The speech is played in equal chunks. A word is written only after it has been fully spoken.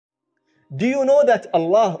Do you know that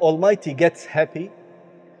Allah Almighty gets happy?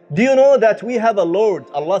 Do you know that we have a Lord,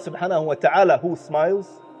 Allah subhanahu wa ta'ala, who smiles?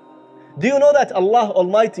 Do you know that Allah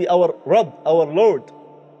Almighty, our Rabb, our Lord,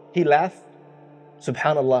 He laughs?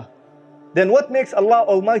 Subhanallah. Then what makes Allah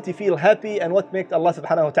Almighty feel happy and what makes Allah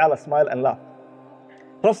subhanahu wa ta'ala smile and laugh?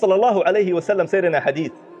 Prophet sallallahu alayhi wa sallam said in a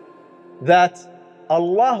hadith that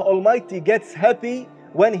Allah Almighty gets happy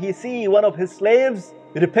when He sees one of His slaves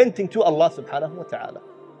repenting to Allah subhanahu wa ta'ala.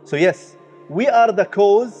 So yes, we are the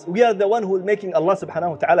cause, we are the one who is making Allah subhanahu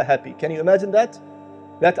wa ta'ala happy. Can you imagine that?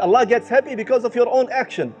 That Allah gets happy because of your own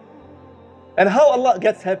action. And how Allah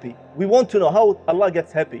gets happy? We want to know how Allah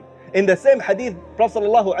gets happy. In the same hadith, Prophet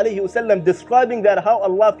sallallahu alayhi wa sallam describing that how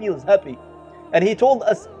Allah feels happy. And he told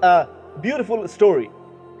us a beautiful story.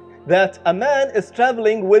 That a man is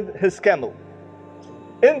traveling with his camel.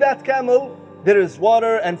 In that camel, there is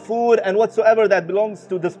water and food and whatsoever that belongs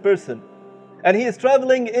to this person. And he is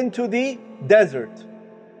traveling into the desert.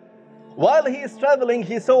 While he is traveling,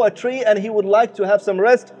 he saw a tree and he would like to have some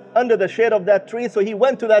rest under the shade of that tree. So he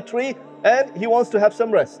went to that tree and he wants to have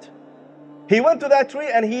some rest. He went to that tree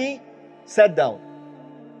and he sat down.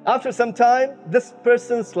 After some time, this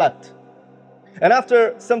person slept. And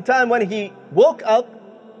after some time, when he woke up,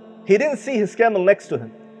 he didn't see his camel next to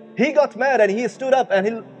him. He got mad and he stood up and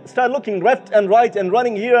he started looking left and right and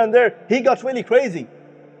running here and there. He got really crazy.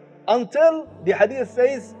 Until the hadith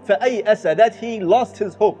says, فَأَيْأَسَ, that he lost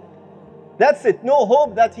his hope. That's it, no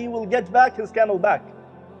hope that he will get back his camel back.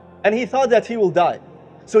 And he thought that he will die.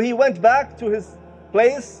 So he went back to his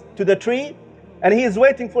place, to the tree, and he is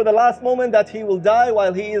waiting for the last moment that he will die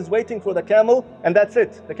while he is waiting for the camel, and that's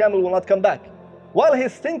it, the camel will not come back. While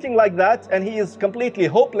he's thinking like that and he is completely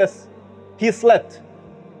hopeless, he slept.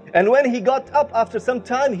 And when he got up after some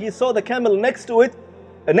time, he saw the camel next to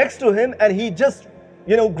him, and he just,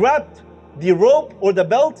 grabbed the rope or the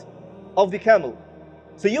belt of the camel.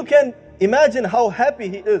 So you can imagine how happy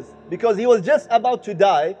he is, because he was just about to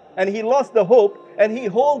die and he lost the hope, and he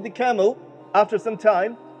held the camel after some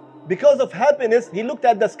time. Because of happiness, he looked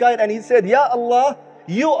at the sky and he said, Ya Allah,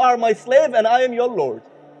 you are my slave and I am your Lord.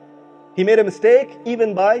 He made a mistake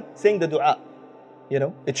even by saying the dua.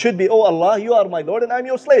 It should be, oh Allah, you are my Lord and I am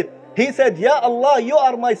your slave. He said, Ya Allah, you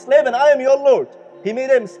are my slave and I am your Lord. He made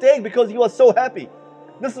a mistake because he was so happy.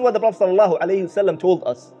 This is what the Prophet ﷺ told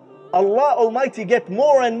us. Allah Almighty get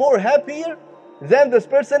more and more happier than this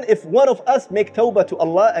person if one of us make tawbah to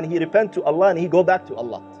Allah and he repent to Allah and he go back to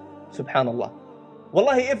Allah. Subhanallah.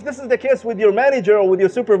 Wallahi, if this is the case with your manager or with your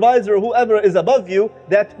supervisor or whoever is above you,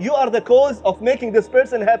 that you are the cause of making this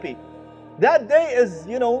person happy, that day is,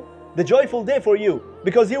 the joyful day for you,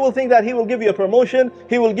 because he will think that he will give you a promotion,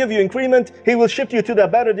 he will give you increment, he will shift you to the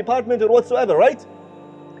better department or whatsoever, right?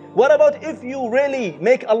 What about if you really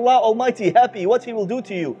make Allah Almighty happy, what He will do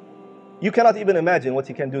to you? You cannot even imagine what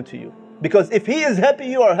He can do to you. Because if He is happy,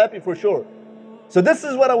 you are happy for sure. So this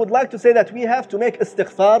is what I would like to say, that we have to make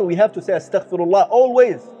istighfar, we have to say astaghfirullah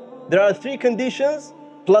always. There are 3 conditions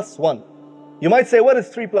plus 1. You might say, what is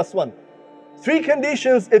 3 plus 1? 3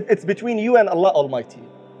 conditions if it's between you and Allah Almighty.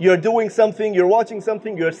 You're doing something, you're watching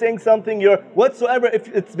something, you're saying something, you're whatsoever, if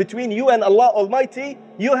it's between you and Allah Almighty,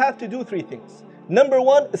 you have to do 3 things. Number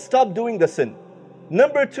 1, stop doing the sin.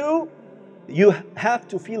 Number 2, you have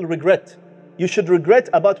to feel regret. You should regret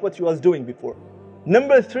about what you was doing before.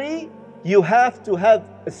 Number 3, you have to have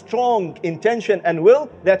a strong intention and will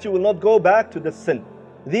that you will not go back to the sin.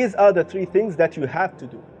 These are the 3 things that you have to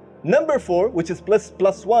do. Number 4, which is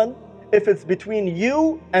plus 1, if it's between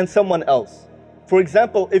you and someone else. For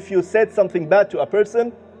example, if you said something bad to a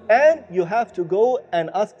person and you have to go and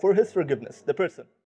ask for his forgiveness, the person.